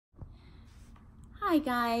Hi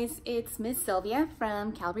guys, it's Miss Sylvia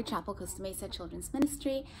from Calvary Chapel, Costa Mesa Children's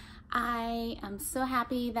Ministry. I am so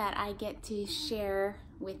happy that I get to share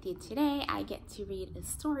with you today. I get to read a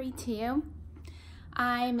story to you.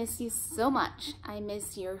 I miss you so much. I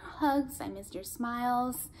miss your hugs, I miss your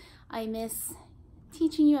smiles, I miss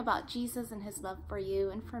teaching you about Jesus and his love for you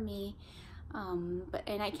and for me.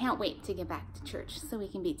 And I can't wait to get back to church so we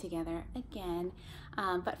can be together again.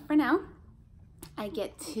 But for now, I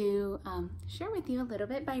get to share with you a little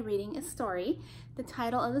bit by reading a story. The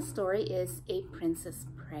title of the story is A Princess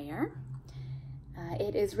Prayer.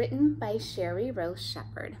 It is written by Sherry Rose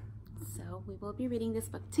Shepherd. So we will be reading this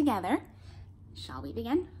book together. Shall we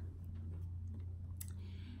begin?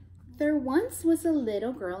 There once was a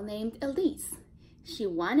little girl named Elise. She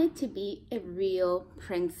wanted to be a real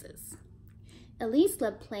princess. Elise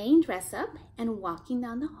loved playing dress up and walking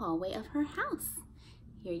down the hallway of her house.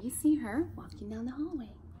 Here you see her walking down the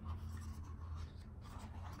hallway.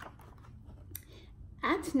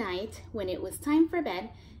 At night, when it was time for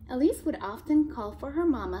bed, Elise would often call for her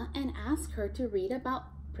mama and ask her to read about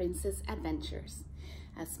princess adventures.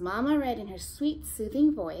 As Mama read in her sweet,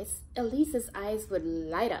 soothing voice, Elise's eyes would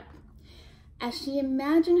light up as she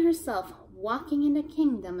imagined herself walking in the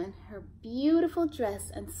kingdom in her beautiful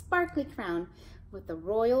dress and sparkly crown with the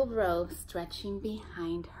royal robe stretching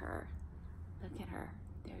behind her. Look at her.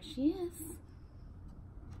 There she is.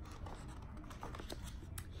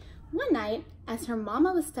 One night, as her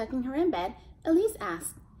mama was tucking her in bed, Elise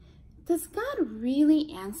asked, "Does God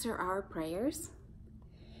really answer our prayers?"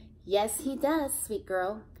 "Yes, he does, sweet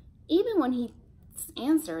girl, even when his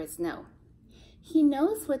answer is no. He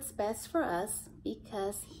knows what's best for us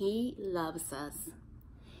because he loves us.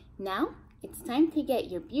 Now, it's time to get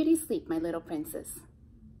your beauty sleep, my little princess."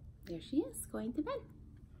 There she is, going to bed.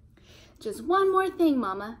 "Just one more thing,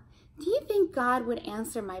 Mama. Do you think God would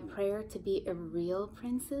answer my prayer to be a real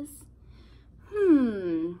princess?"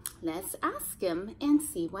 Let's ask him and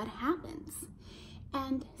see what happens."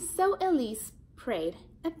 And so Elise prayed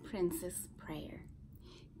a princess prayer.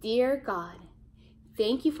 "Dear God,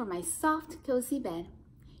 thank you for my soft, cozy bed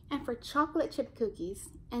and for chocolate chip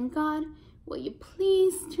cookies. And God, will you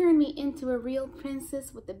please turn me into a real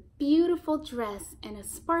princess with a beautiful dress and a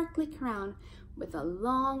sparkly crown with a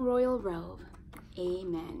long royal robe.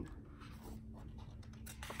 Amen."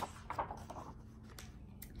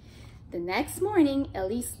 The next morning,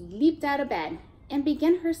 Elise leaped out of bed and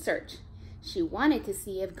began her search. She wanted to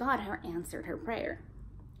see if God had answered her prayer.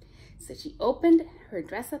 So she opened her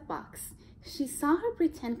dress-up box. She saw her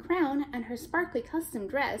pretend crown and her sparkly custom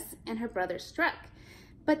dress and her brother's strut,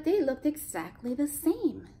 but they looked exactly the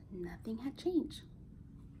same. Nothing had changed.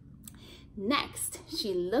 Next,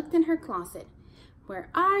 she looked in her closet. "Where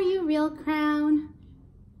are you, real crown?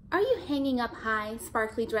 Are you hanging up high,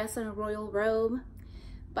 sparkly dress and a royal robe?"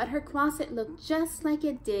 But her closet looked just like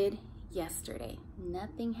it did yesterday.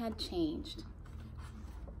 Nothing had changed.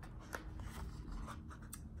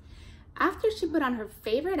 After she put on her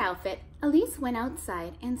favorite outfit, Elise went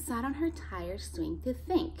outside and sat on her tire swing to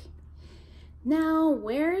think. "Now,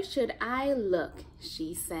 where should I look?"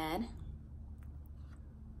 she said.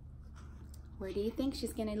 Where do you think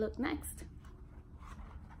she's gonna look next?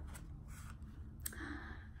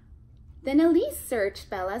 Then Elise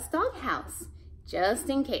searched Bella's doghouse, just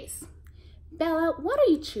in case. "Bella, what are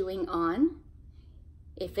you chewing on?"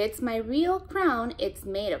 "If it's my real crown, it's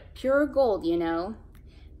made of pure gold, you know."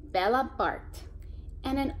 Bella barked,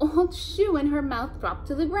 and an old shoe in her mouth dropped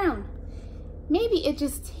to the ground. "Maybe it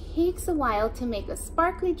just takes a while to make a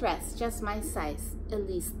sparkly dress just my size,"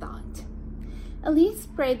 Elise thought. Elise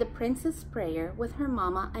prayed the princess prayer with her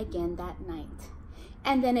mama again that night,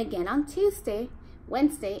 and then again on Tuesday,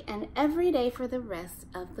 Wednesday, and every day for the rest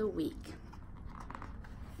of the week.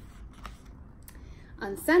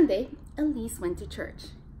 On Sunday, Elise went to church.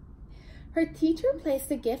 Her teacher placed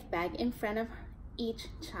a gift bag in front of each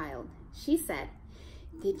child. She said,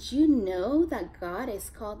 "Did you know that God is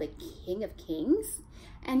called the King of Kings?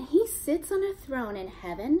 And he sits on a throne in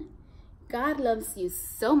heaven? God loves you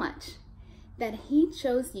so much that he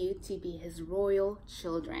chose you to be his royal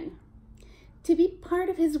children, to be part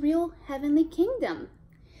of his real heavenly kingdom."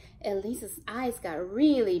 Elise's eyes got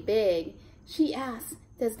really big. She asked,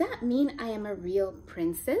 "Does that mean I am a real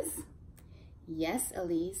princess?" "Yes,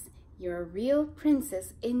 Elise, you're a real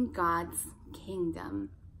princess in God's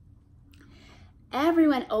kingdom."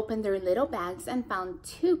 Everyone opened their little bags and found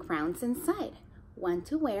 2 crowns inside, one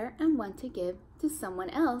to wear and one to give to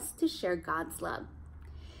someone else to share God's love.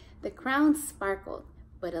 The crowns sparkled,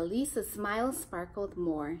 but Elise's smile sparkled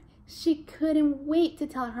more. She couldn't wait to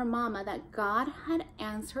tell her mama that God had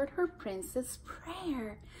answered her princess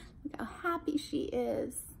prayer. Look how happy she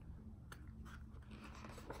is.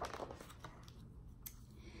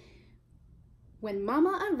 When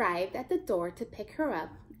Mama arrived at the door to pick her up,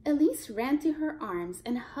 Elise ran to her arms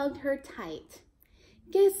and hugged her tight.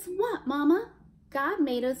 Guess what, Mama? God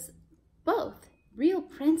made us both real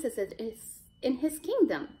princesses in his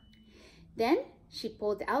kingdom. Then she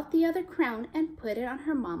pulled out the other crown and put it on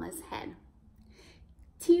her Mama's head.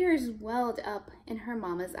 Tears welled up in her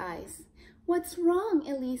Mama's eyes. What's wrong?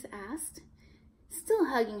 Elise asked, still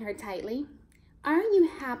hugging her tightly. Aren't you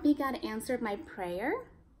happy God answered my prayer?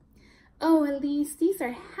 Oh, Elise, these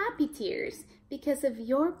are happy tears. Because of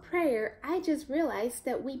your prayer, I just realized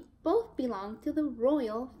that we both belong to the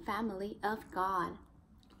royal family of God.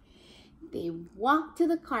 They walked to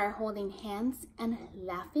the car holding hands and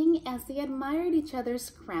laughing as they admired each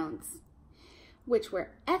other's crowns, which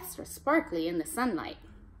were extra sparkly in the sunlight.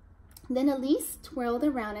 Then Elise twirled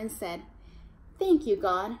around and said, Thank you,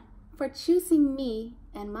 God, for choosing me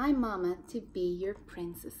and my Mama to be your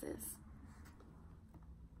princesses.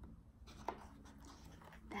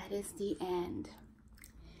 That is the end.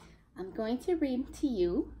 I'm going to read to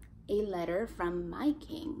you a letter from my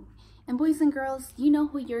king. And boys and girls, you know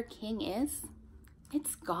who your king is?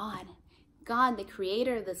 It's God. God, the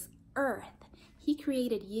creator of this earth. He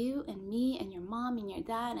created you and me and your mom and your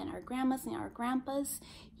dad and our grandmas and our grandpas.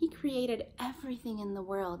 He created everything in the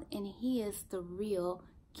world, and he is the real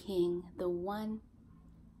king, the one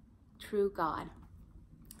true God.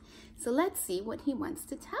 So let's see what he wants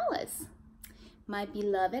to tell us. My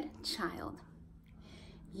beloved child,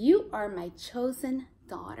 you are my chosen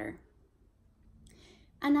daughter,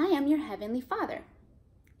 and I am your heavenly Father.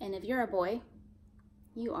 And if you're a boy,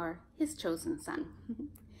 you are his chosen son.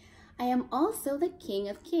 I am also the King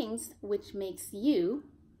of Kings, which makes you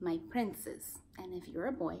my princess, and if you're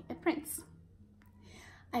a boy, a prince.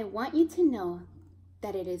 I want you to know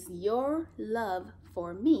that it is your love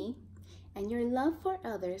for me and your love for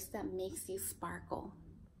others that makes you sparkle.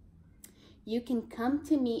 You can come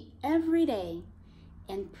to me every day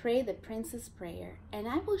and pray the Princess Prayer, and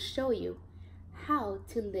I will show you how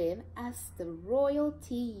to live as the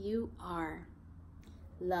royalty you are.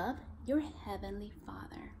 Love your Heavenly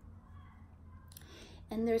Father.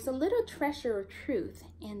 And there's a little treasure of truth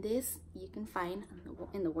in this you can find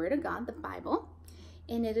in the Word of God, the Bible,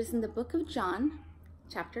 and it is in the book of John,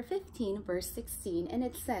 chapter 15, verse 16, and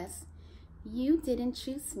it says, You didn't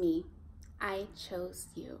choose me, I chose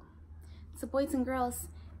you. So boys and girls,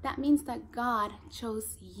 that means that God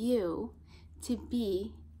chose you to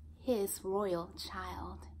be his royal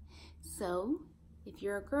child. So if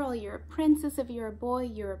you're a girl, you're a princess. If you're a boy,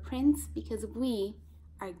 you're a prince, because we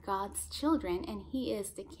are God's children and he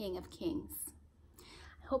is the King of Kings.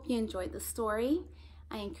 I hope you enjoyed the story.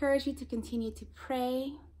 I encourage you to continue to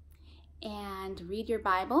pray and read your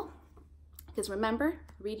Bible, because remember,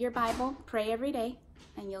 read your Bible, pray every day,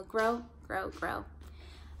 and you'll grow, grow, grow.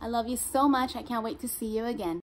 I love you so much. I can't wait to see you again.